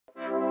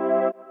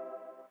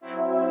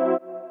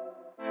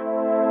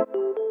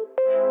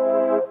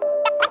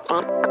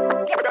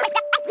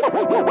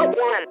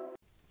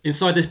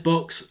Inside this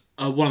box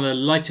are one of the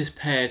lightest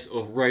pairs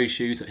of road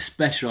shoes that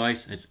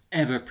Specialized has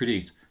ever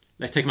produced.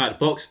 Let's take them out of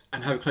the box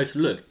and have a closer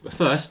look. But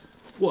first,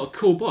 what a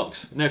cool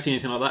box. Never seen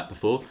anything like that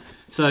before.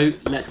 So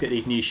let's get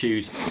these new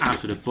shoes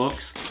out of the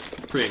box.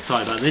 Pretty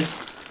excited about this.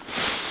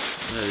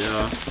 There they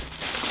are.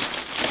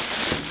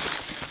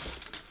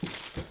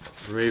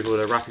 Remove all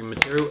the wrapping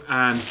material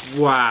and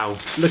wow,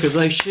 look at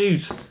those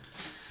shoes.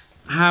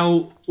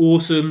 How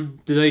awesome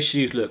do those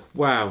shoes look?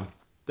 Wow,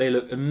 they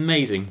look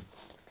amazing.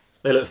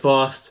 They look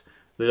fast,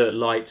 they look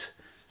light,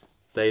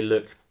 they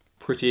look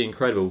pretty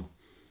incredible.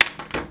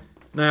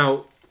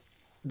 Now,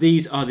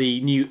 these are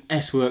the new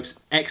S-Works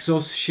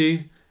Exos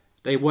shoe.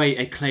 They weigh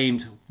a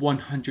claimed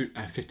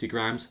 150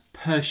 grams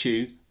per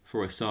shoe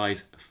for a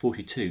size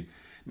 42.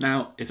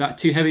 Now, if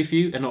that's too heavy for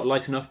you and not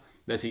light enough,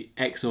 there's the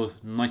Exos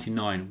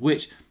 99,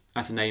 which,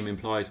 as the name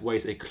implies,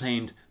 weighs a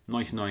claimed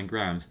 99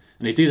 grams.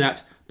 And they do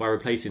that by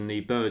replacing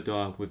the boa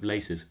dial with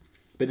laces.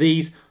 But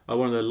these are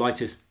one of the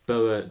lightest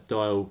boa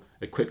dial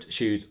equipped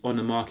shoes on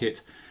the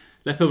market.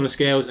 Let's put them on the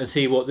scales and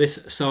see what this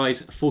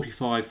size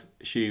 45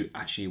 shoe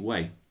actually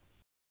weigh.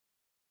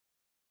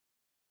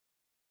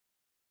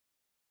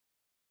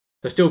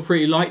 They're still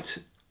pretty light,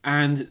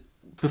 and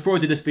before I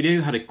did this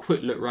video I had a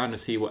quick look around to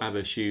see what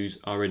other shoes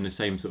are in the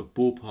same sort of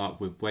ballpark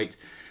with weight,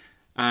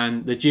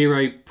 and the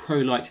Giro Pro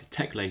Light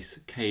Tech Lace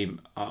came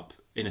up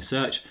in a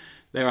search.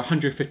 They're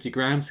 150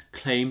 grams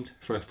claimed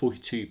for a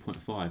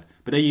 42.5,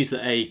 but they use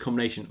a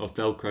combination of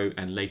Velcro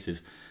and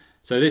laces.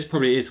 So this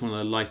probably is one of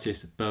the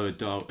lightest boa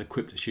dial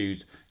equipped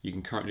shoes you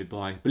can currently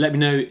buy. But let me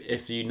know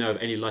if you know of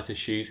any lighter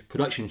shoes,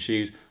 production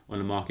shoes on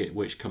the market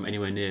which come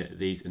anywhere near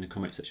these in the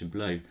comment section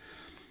below.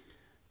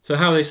 So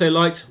how are they so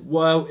light?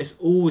 Well, it's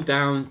all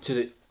down to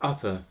the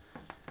upper.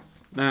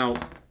 Now,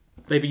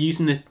 they've been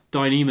using the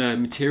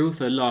Dyneema material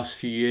for the last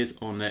few years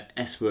on their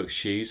S-Works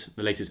shoes.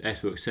 The latest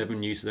S-Works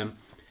 7 uses them.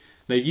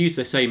 They've used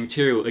the same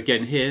material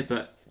again here,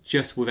 but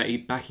just with a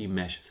backing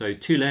mesh. So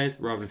 2 layers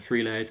rather than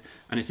 3 layers,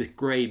 and it's this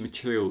grey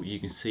material you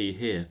can see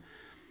here.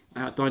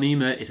 Now,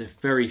 Dyneema is a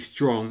very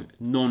strong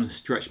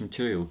non-stretch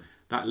material.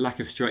 That lack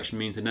of stretch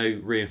means there's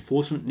no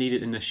reinforcement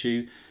needed in the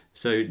shoe.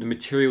 So the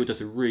material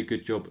does a really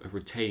good job of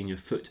retaining your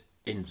foot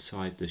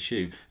inside the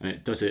shoe, and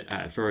it does it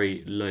at a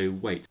very low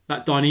weight.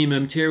 That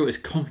Dyneema material is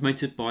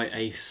complemented by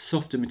a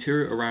softer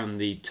material around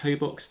the toe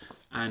box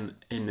and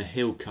in the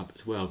heel cup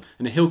as well.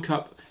 And the heel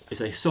cup is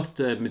a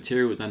softer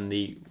material than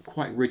the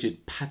quite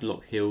rigid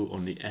padlock heel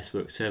on the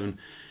S-Works 7.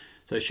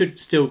 So it should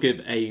still give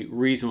a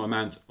reasonable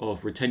amount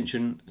of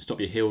retention, stop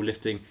your heel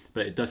lifting,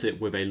 but it does it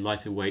with a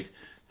lighter weight,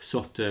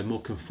 softer,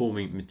 more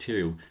conforming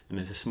material, and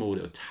there's a small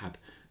little tab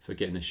for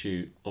getting the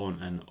shoe on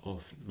and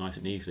off nice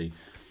and easily.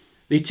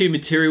 These two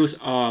materials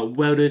are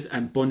welded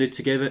and bonded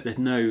together. There's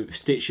no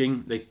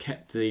stitching. They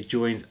kept the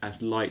joins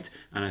as light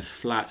and as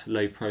flat,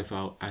 low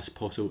profile as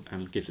possible,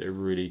 and gives it a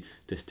really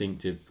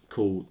distinctive,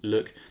 cool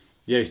look.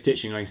 The only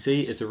stitching I can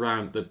see is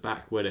around the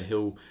back where the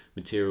heel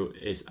material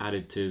is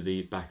added to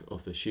the back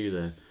of the shoe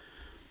there.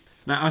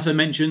 Now, as I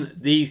mentioned,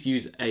 these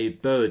use a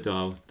boa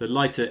dial. The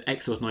lighter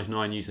Exos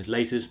 99 uses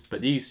laces,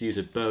 but these use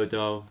a boa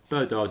dial.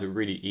 Boa dials are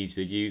really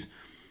easy to use.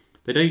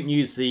 They don't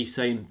use the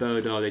same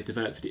boa dial they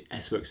developed for the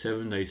S-Works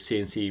 7, those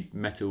CNC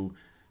metal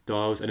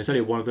dials, and there's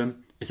only one of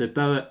them. It's a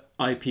boa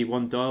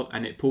IP1 dial,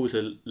 and it pulls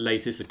the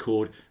laces, the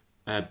cord,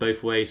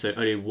 both ways, so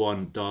only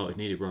one dial is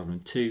needed rather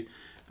than 2.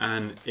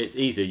 And it's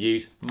easy to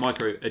use,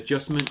 micro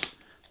adjustment,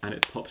 and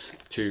it pops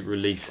to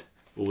release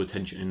all the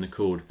tension in the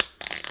cord.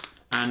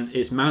 And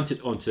it's mounted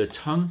onto the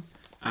tongue,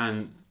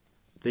 and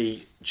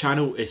the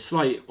channel is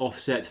slightly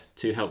offset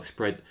to help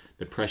spread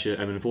the pressure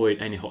and avoid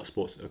any hot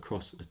spots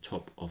across the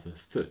top of the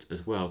foot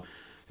as well.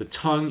 The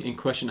tongue in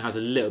question has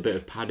a little bit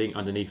of padding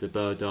underneath the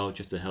boa dial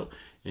just to help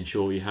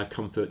ensure you have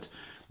comfort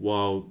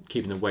while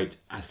keeping the weight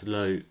as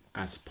low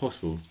as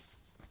possible.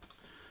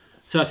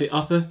 So that's the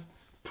upper,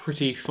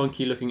 pretty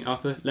funky looking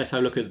upper. Let's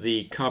have a look at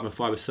the carbon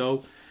fibre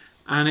sole.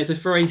 And it's a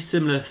very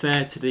similar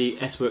affair to the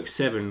S-Works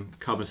 7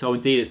 carbon sole.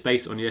 Indeed, it's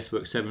based on the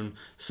S-Works 7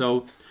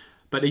 sole,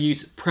 but they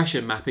use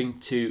pressure mapping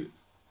to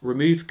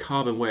remove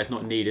carbon where it's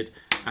not needed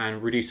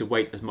and reduce the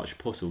weight as much as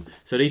possible.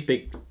 So these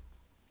big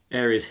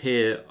areas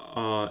here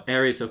are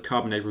areas of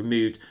carbon they've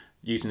removed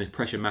using the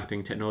pressure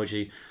mapping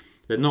technology.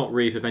 They're not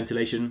really for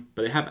ventilation,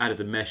 but they have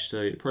added a mesh, so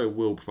it probably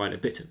will provide a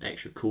bit of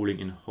extra cooling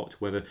in hot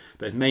weather,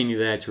 but it's mainly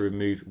there to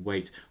remove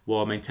weight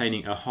while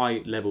maintaining a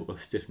high level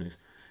of stiffness.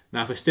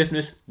 Now for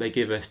stiffness, they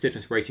give a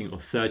stiffness rating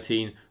of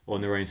 13 on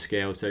their own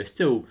scale, so it's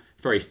still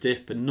very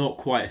stiff, but not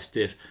quite as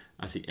stiff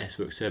as the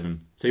S-Works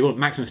 7. So you want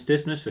maximum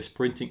stiffness for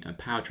sprinting and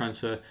power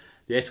transfer.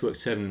 The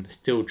S-Works 7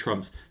 still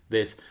trumps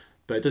this,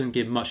 but it doesn't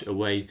give much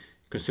away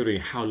considering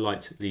how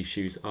light these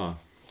shoes are.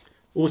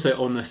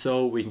 Also on the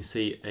sole, we can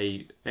see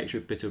a extra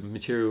bit of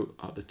material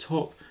at the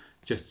top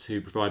just to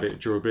provide a bit of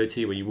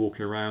durability when you're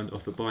walking around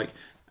off a bike,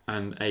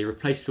 and a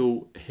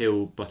replaceable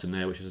heel button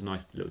there, which is a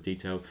nice little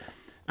detail.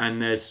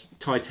 And there's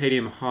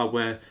titanium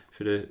hardware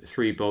for the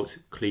 3-bolt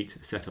cleat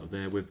setup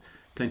there with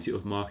plenty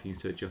of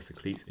markings to adjust the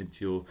cleats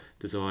into your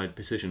desired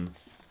position.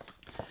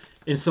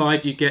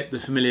 Inside you get the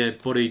familiar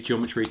body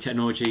geometry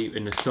technology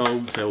in the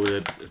sole, so with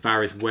a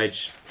various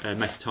wedge,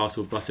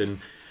 metatarsal button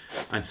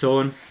and so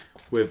on,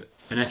 with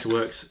an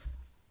S-Works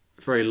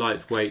very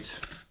lightweight,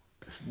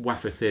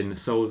 wafer thin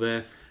sole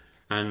there.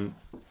 And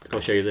I'll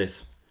show you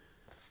this.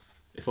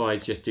 If I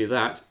just do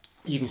that,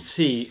 you can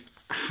see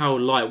how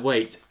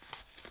lightweight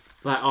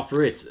that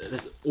upper is.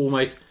 There's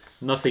almost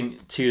nothing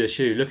to the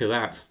shoe. Look at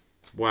that.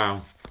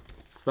 Wow.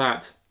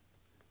 That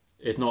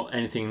is not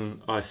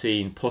anything I've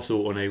seen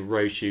possible on a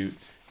road shoe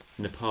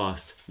in the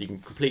past. You can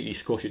completely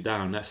squash it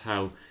down. That's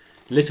how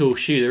little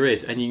shoe there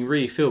is, and you can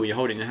really feel when you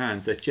hold it in your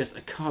hands. There's just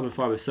a carbon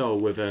fibre sole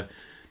with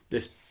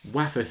this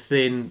wafer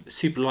thin,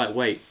 super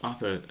lightweight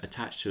upper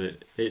attached to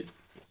it. It's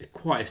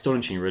quite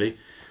astonishing, really.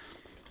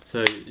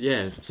 So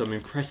yeah, some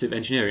impressive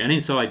engineering. And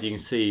inside you can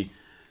see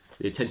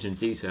the attention to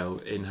detail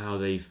in how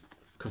they've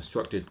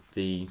constructed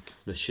the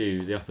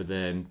shoe, the upper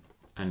there,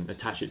 and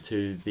attach it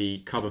to the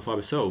carbon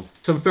fibre sole.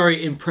 Some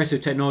very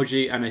impressive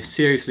technology and a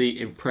seriously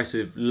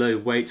impressive low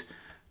weight.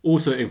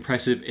 Also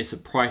impressive is the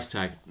price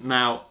tag.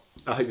 Now,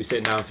 I hope you're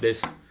sitting down for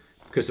this,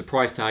 because the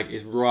price tag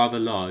is rather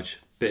large,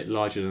 a bit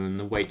larger than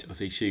the weight of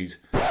these shoes.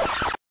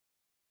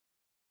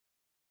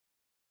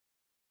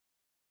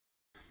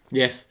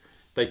 Yes,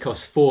 they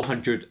cost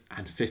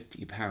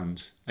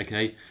 £450,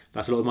 okay?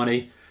 That's a lot of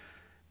money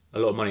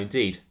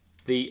indeed.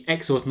 The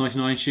Exos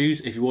 99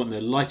 shoes, if you want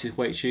the lightest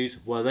weight shoes,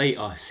 well, they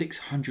are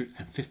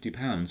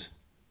 £650.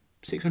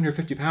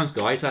 £650,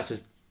 guys, that's a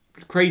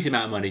crazy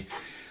amount of money.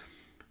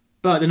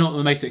 But they're not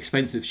the most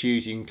expensive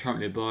shoes you can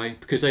currently buy,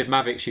 because those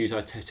Mavic shoes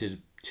I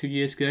tested 2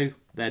 years ago,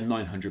 they're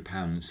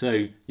 £900.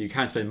 So you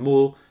can spend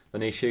more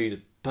than these shoes,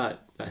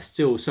 but that's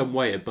still some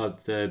way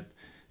above the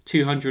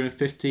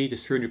 £250 to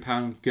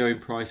 £300 going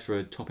price for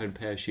a top-end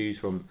pair of shoes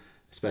from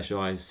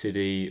Specialized,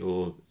 City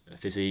or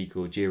Physique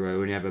or Giro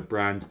or any other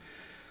brand.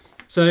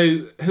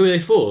 So who are they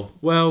for?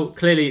 Well,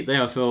 clearly they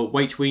are for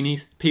weight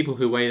weenies, people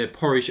who weigh their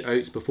porridge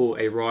oats before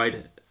a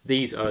ride.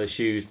 These are the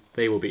shoes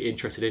they will be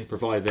interested in,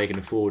 provided they can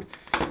afford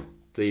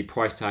the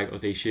price tag of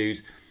these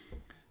shoes.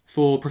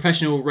 For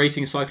professional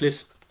racing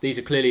cyclists, these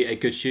are clearly a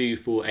good shoe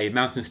for a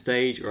mountain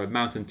stage or a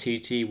mountain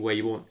TT, where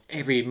you want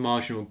every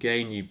marginal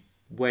gain. You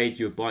weighed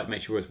your bike,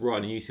 make sure it's right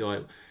on the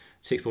UCI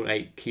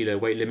 6.8 kilo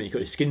weight limit. You've got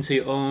your skin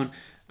suit on,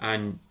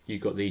 and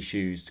you've got these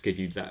shoes to give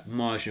you that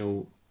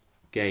marginal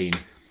gain.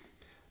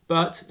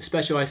 But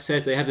Specialized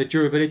says they have the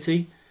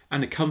durability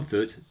and the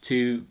comfort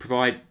to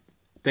provide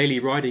daily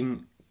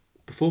riding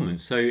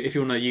performance. So if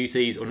you want to use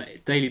these on a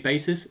daily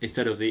basis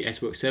instead of the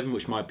S-Works 7,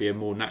 which might be a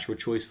more natural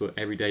choice for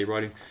everyday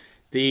riding,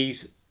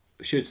 these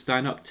should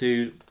stand up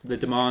to the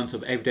demands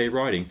of everyday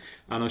riding.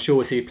 And I'm sure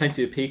we'll see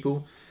plenty of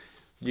people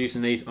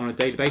using these on a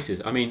daily basis.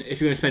 I mean, if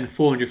you're going to spend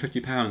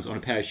 £450 on a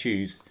pair of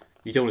shoes,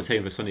 you don't want to take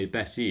them for Sunday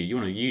best, do you? You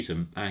want to use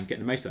them and get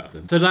the most out of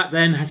them. So that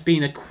then has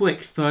been a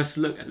quick first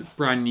look at the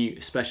brand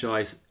new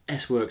Specialized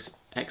S-Works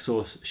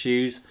Exos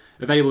shoes,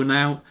 available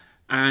now,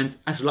 and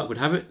as luck would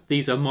have it,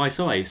 these are my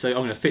size, so I'm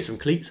going to fit some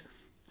cleats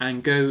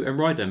and go and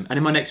ride them. And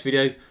in my next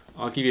video,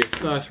 I'll give you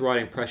first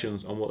ride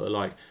impressions on what they're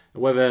like,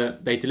 and whether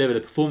they deliver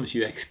the performance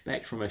you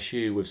expect from a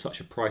shoe with such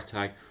a price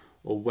tag,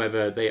 or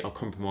whether they are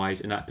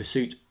compromised in that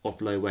pursuit of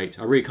low weight.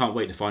 I really can't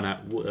wait to find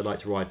out what they're like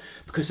to ride,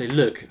 because they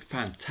look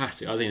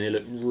fantastic. I think they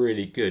look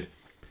really good.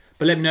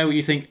 But let me know what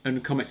you think in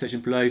the comment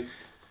section below.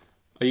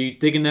 Are you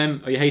digging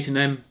them? Are you hating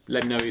them?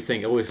 Let me know what you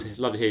think. I always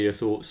love to hear your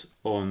thoughts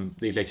on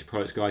these latest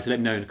products, guys. So let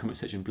me know in the comment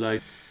section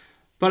below.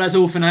 But that's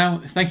all for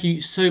now. Thank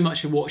you so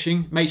much for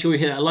watching. Make sure you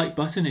hit that like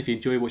button if you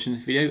enjoy watching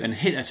this video, and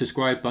hit that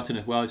subscribe button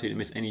as well so you don't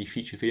miss any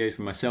future videos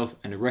from myself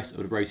and the rest of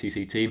the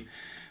road.cc team.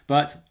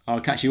 But I'll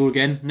catch you all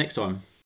again next time.